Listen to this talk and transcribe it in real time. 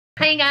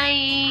Hi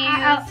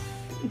guys!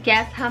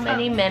 Guess how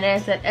many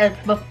minutes it is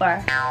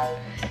before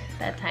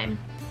bedtime?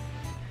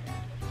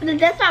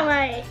 That's not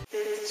right.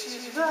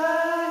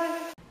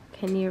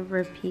 Can you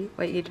repeat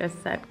what you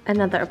just said?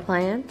 Another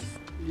appliance?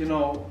 You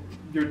know,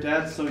 your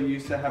dad's so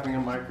used to having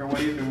a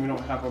microwave and we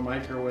don't have a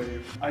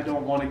microwave. I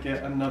don't want to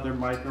get another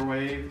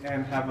microwave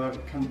and have a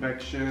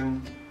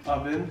convection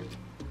oven.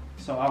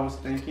 So I was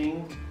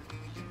thinking,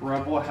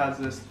 Rebel has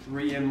this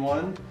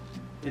 3-in-1.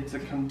 It's a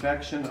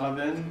convection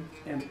oven,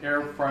 an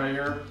air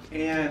fryer,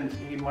 and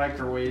a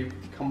microwave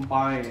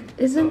combined.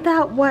 Isn't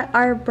that what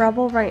our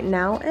Breville right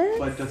now is?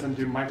 But it doesn't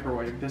do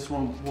microwave. This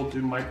one will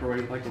do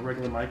microwave like a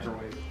regular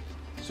microwave.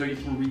 So you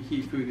can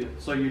reheat food.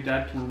 So your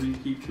dad can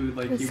reheat food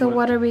like he would. So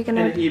what are we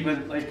gonna... And it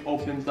even like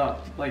opens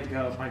up like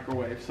a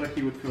microwave. So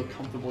he would feel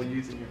comfortable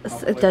using it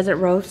probably. Does it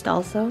roast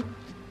also?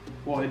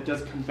 Well, it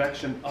does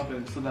convection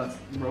oven, so that's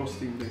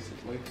roasting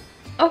basically.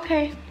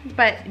 Okay,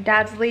 but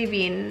Dad's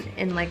leaving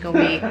in like a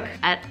week.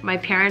 At my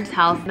parents'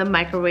 house, the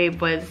microwave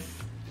was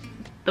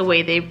the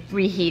way they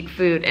reheat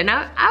food. And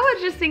I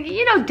was just thinking,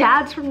 you know,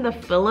 Dad's from the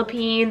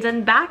Philippines,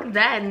 and back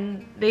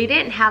then, they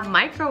didn't have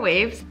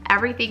microwaves.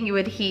 Everything you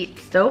would heat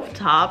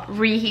stovetop,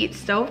 reheat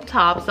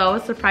stovetop. So I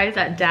was surprised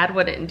that Dad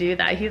wouldn't do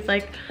that. He's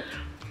like,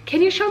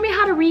 can you show me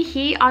how to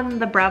reheat on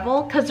the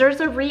Breville? Because there's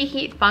a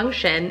reheat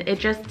function, it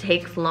just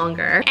takes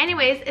longer.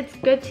 Anyways, it's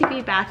good to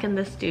be back in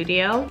the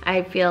studio.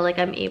 I feel like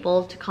I'm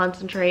able to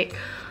concentrate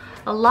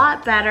a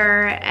lot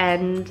better,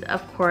 and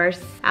of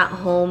course at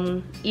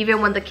home, even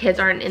when the kids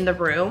aren't in the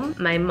room,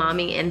 my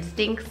mommy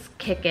instincts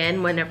kick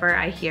in whenever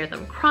I hear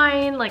them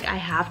crying. Like I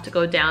have to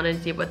go down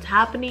and see what's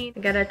happening. I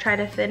gotta try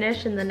to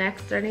finish in the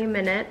next 30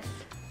 minutes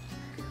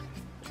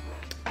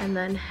and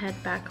then head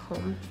back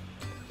home.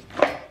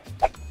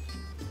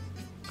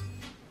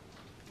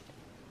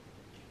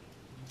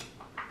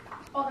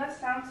 Oh, that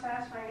sounds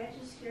satisfying. I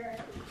just hear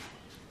it.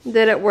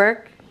 Did it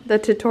work? The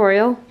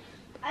tutorial?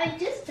 I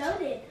just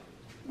started.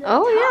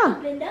 Oh yeah.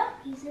 Blender,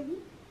 easily.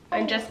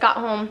 I just got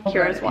home.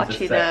 Kira's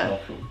watching the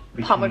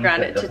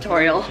pomegranate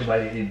tutorial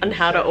on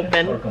how to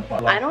open.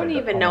 I don't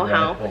even know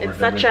how. It's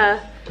such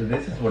a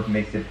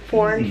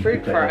foreign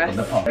fruit for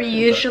us. We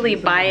usually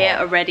buy it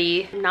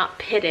already, not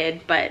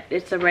pitted, but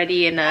it's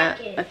already in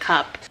a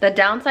cup. The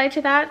downside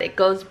to that, it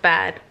goes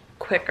bad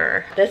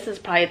quicker. This is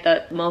probably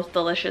the most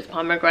delicious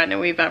pomegranate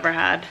we've ever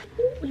had.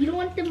 You don't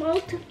want them all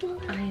to fall?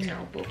 I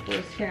know,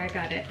 boo-boos. Here, I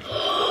got it.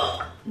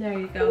 There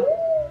you go.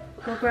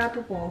 Go grab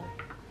a bowl.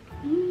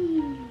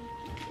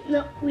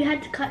 No, we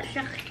had to cut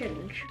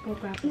sections. Go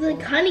grab a It's bowl.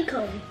 like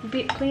honeycomb.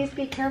 Please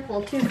be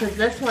careful too, because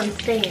this one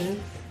stains.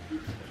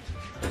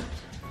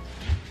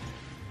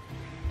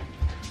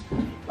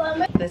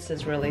 This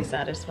is really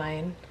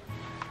satisfying.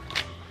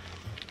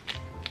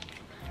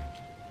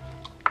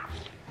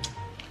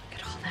 Look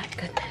at all that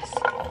goodness.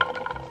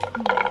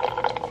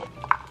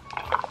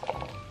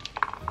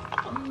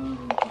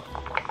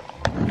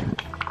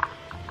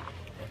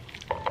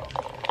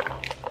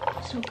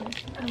 So good.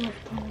 I love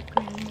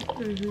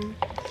pomegranate.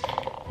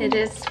 It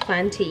is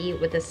fun to eat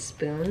with a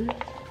spoon.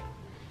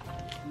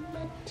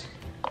 But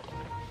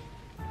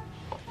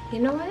You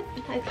know what?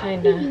 I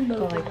kind of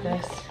go like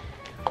this.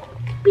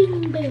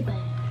 bing baby.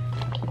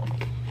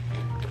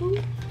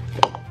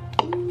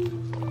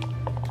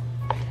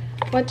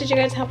 What did you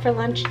guys have for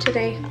lunch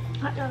today?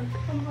 Hot dog.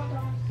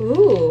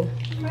 Ooh.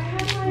 I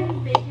had my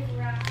bacon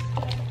wraps.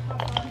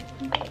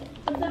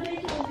 But the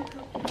bacon was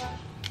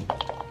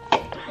a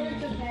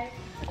okay.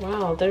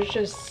 Wow, there's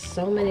just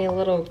so many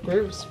little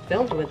grooves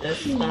filled with this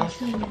stuff.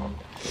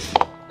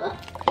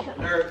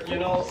 You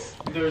know,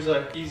 there's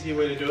an easy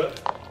way to do it.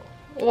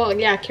 Well,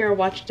 yeah, Kira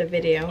watched a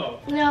video. Oh.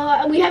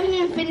 No, we haven't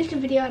even finished the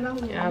video. I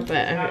don't know. Yeah, but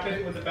Tap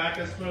it with the back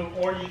of the spoon,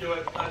 or you do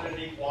it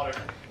underneath water.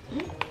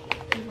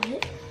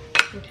 What?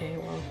 okay,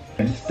 well.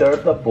 And stir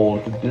the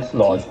bowl to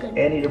dislodge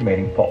any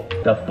remaining pulp.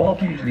 The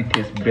pulp usually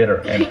tastes bitter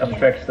and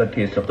affects the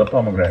taste of the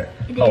pomegranate.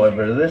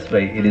 However, this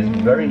way it is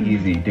very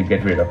easy to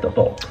get rid of the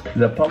pulp.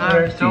 The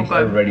pomegranate so seeds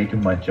are good. ready to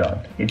munch on.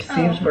 It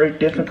seems very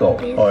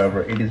difficult,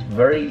 however, it is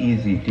very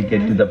easy to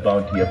get to the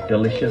bounty of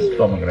delicious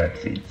pomegranate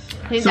seeds.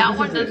 Hey, that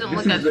one doesn't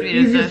look as sweet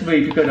as this.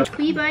 Way to kind of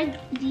Can you buy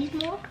these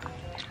more?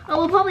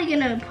 Oh, we're probably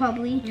gonna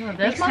Yeah, this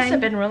next must time.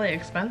 have been really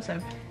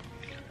expensive.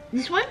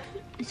 This one?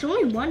 It's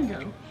only one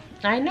though.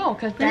 I know,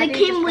 because But it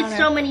came with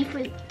so many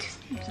fruits.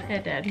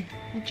 It did.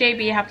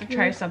 JB, you have to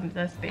try some of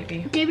this,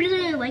 baby. David doesn't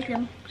really like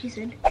them, she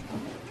said.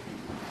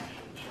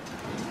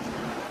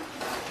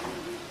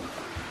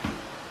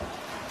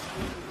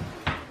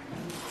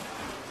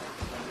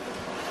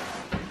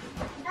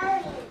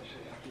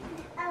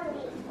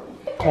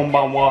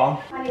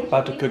 Konbanwa.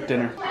 About to cook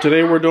dinner.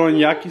 Today we're doing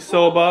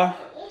yakisoba.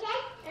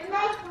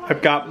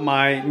 I've got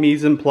my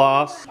mise en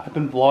place. I've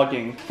been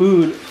vlogging,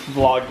 food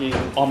vlogging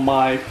on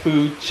my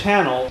food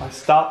channel. I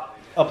stopped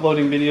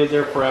uploading videos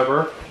there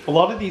forever. A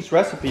lot of these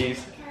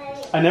recipes,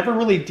 I never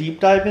really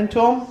deep dive into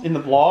them in the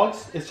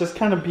vlogs. It's just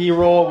kind of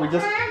B-roll. We're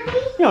just,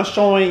 you know,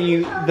 showing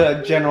you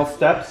the general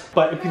steps.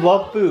 But if you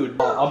love food,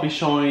 I'll be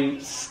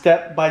showing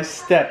step by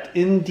step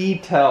in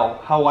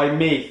detail how I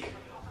make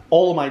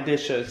all of my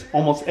dishes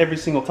almost every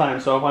single time.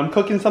 So if I'm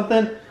cooking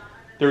something,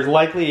 there's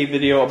likely a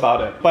video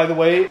about it. By the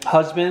way,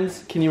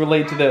 husbands, can you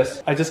relate to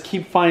this? I just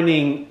keep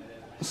finding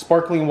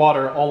sparkling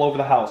water all over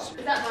the house.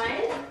 Is that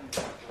mine?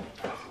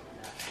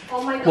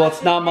 Oh my god. Well,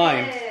 it's not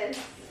mine.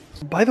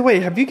 By the way,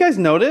 have you guys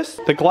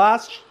noticed? The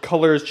glass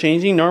color is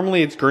changing.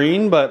 Normally it's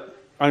green, but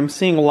I'm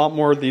seeing a lot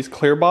more of these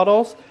clear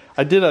bottles.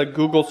 I did a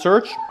Google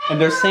search, and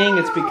they're saying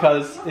it's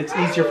because it's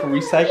easier for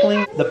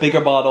recycling. The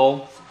bigger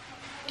bottle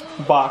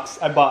box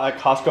I bought at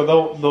Costco,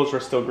 though, those are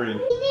still green.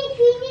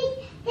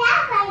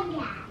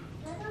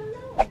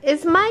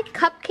 Is my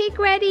cupcake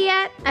ready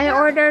yet? I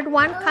ordered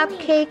 1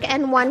 cupcake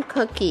and 1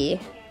 cookie.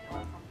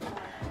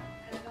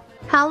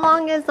 How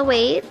long is the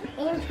wait?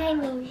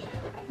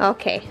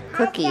 Okay,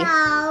 cookie.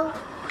 Hello.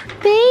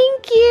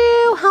 Thank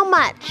you. How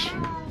much?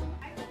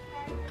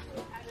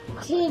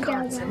 $2.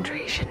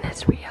 Concentration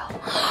is real.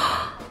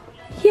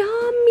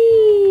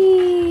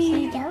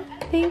 Yummy. $2.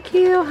 Thank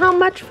you. How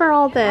much for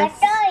all this?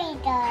 $5.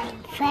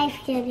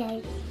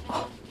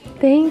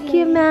 Thank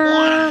you,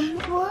 ma'am.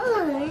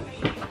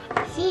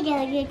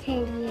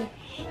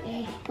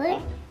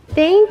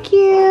 Thank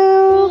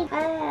you.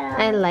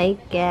 I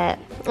like it.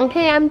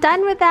 Okay, I'm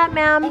done with that,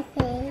 ma'am.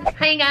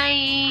 Hi,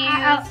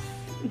 guys.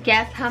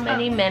 Guess how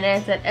many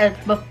minutes it is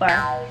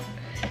before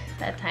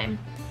that time?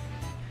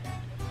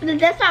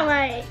 That's not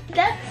right.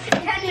 That's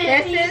 10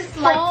 minutes. This is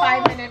like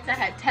 5 minutes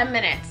ahead, 10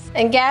 minutes.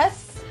 And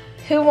guess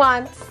who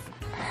wants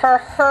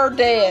her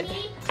did?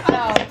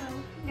 So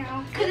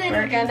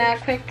we're gonna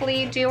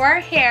quickly do our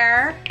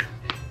hair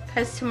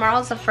because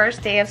tomorrow's the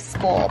first day of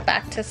school,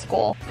 back to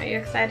school. Are you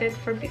excited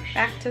for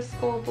back to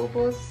school,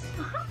 boo-boos?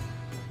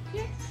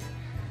 Yes.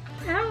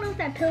 I don't know if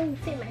that pill will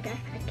fit my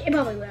backpack. It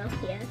probably will.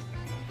 Yes,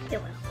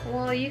 it will.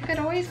 Well, you could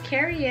always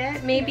carry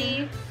it,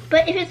 maybe.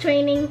 But if it's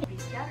raining,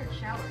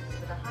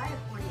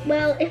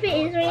 well, if it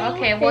is raining,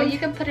 Okay, well you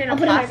can put it in a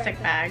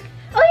plastic bag.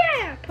 Oh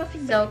yeah,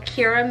 plastic So bag.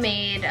 Kira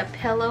made a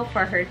pillow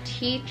for her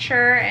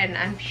teacher, and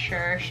I'm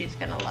sure she's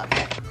gonna love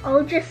it.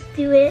 I'll just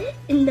do it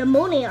in the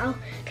morning. I'll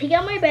take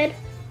out my bed.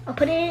 I'll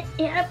put it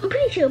in. I'm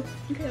pretty sure I'll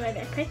put it in my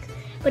backpack.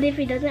 But if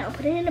it doesn't, I'll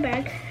put it in the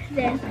bag.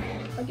 Then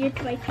I'll give it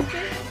to my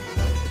teacher.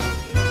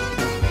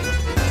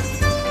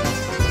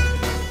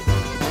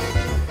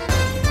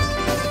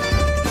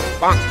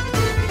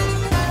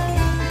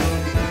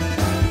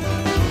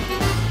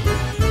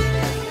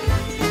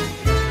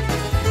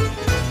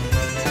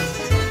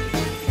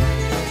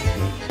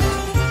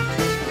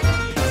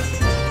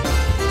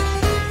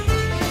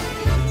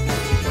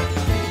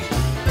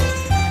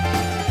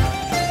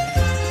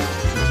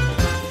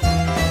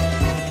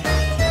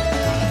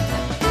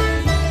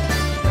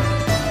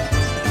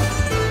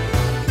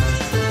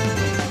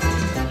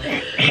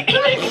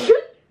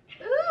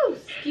 Ooh,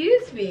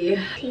 excuse me.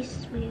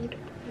 Tastes weird.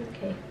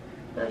 Okay,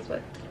 that's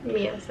what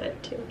Mia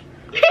said too.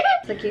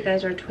 It's like you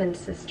guys are twin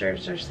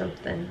sisters or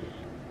something.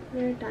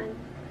 We're done.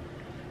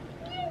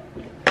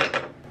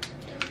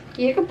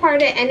 You can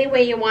part it any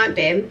way you want,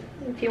 babe.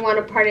 If you want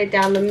to part it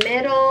down the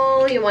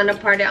middle, you want to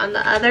part it on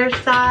the other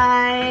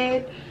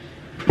side.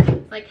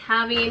 It's like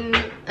having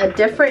a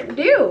different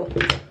do.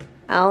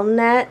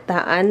 Elnet,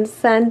 the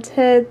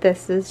unscented.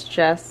 This is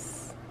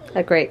just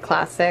a great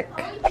classic.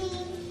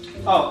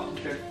 Oh,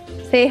 okay.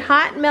 Say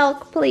hot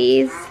milk,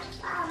 please.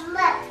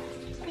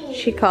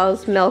 She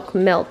calls milk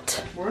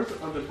milt. Where's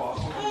the other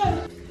bottle?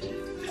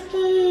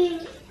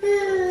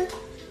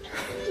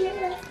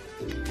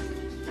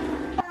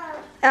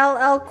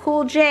 LL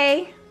Cool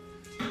J.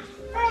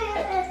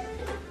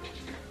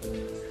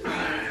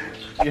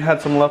 You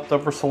had some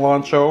leftover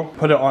cilantro,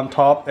 put it on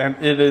top, and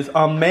it is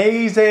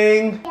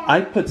amazing.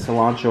 I put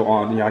cilantro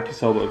on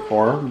yakisoba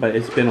before, but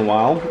it's been a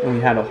while, and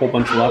we had a whole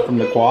bunch left from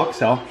the guac,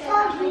 so.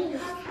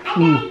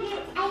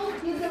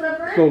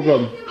 So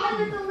good.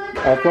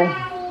 Also,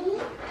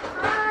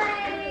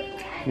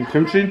 and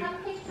kimchi.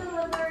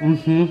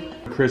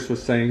 Chris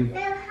was saying,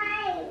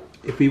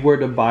 if we were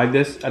to buy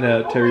this at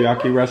a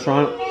teriyaki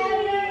restaurant,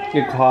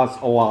 it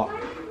costs a lot.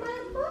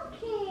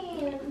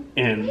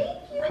 And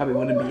probably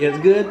wouldn't be as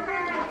good.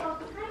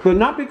 But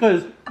not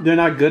because they're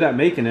not good at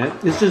making it.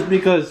 It's just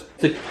because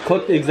it's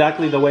cooked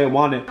exactly the way I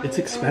want it. It's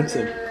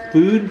expensive.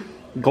 Food,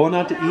 going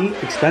out to eat,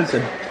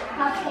 expensive.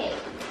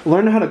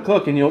 Learn how to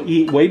cook and you'll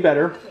eat way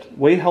better,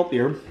 way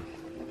healthier,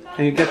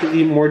 and you get to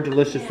eat more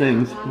delicious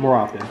things more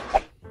often.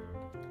 I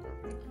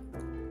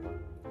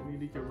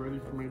need to get ready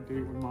for my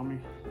date with mommy.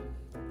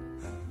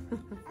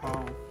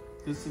 Wow,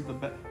 this is the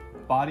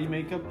body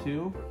makeup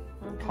too.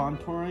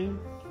 Contouring.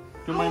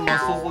 Do my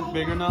muscles look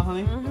bigger now,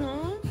 honey?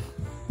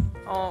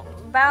 Oh,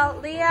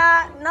 about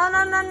Leah.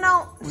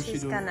 No. What's she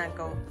She's doing? gonna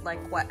go like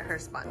wet her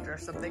sponge or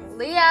something.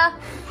 Leah.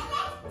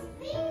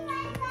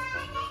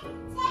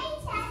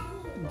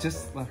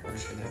 Just let her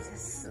do it.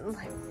 It's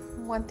like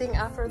one thing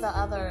after the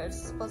other. It's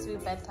supposed to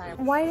be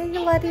bedtime. Why are you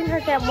letting her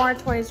get more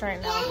toys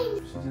right now?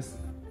 She just,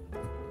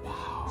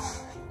 wow.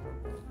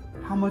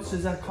 How much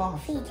does that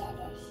cost? $3.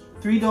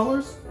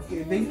 $3?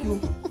 Okay, thank you.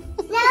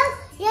 No,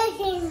 you're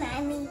saying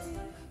mommy.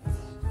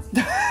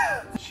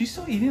 She's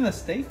still eating the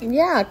steak?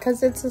 Yeah,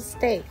 because it's a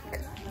steak.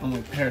 Oh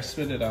my pear,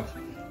 spit it out.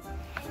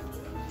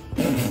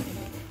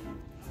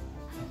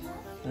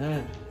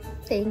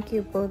 Thank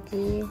you,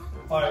 Boogie.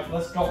 Alright,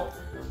 let's go.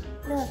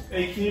 No.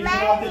 Hey, can you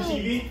turn off the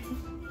TV?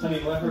 Honey,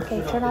 let her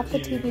turn off the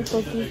TV,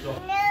 Boogie.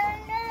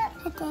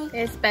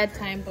 It's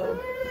bedtime, Boo.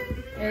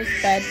 It's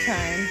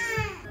bedtime.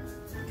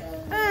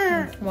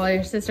 Well,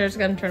 your sister's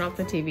gonna turn off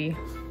the TV.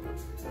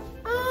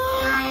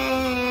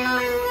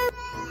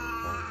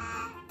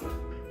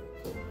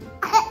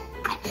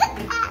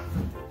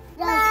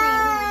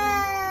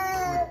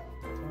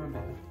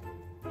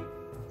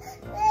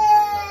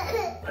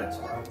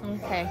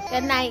 Okay.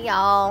 Good night,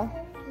 y'all.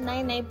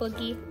 Night, night,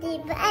 Boogie.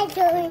 Doing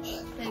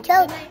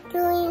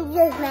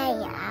just my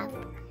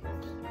job.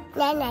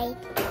 Night night.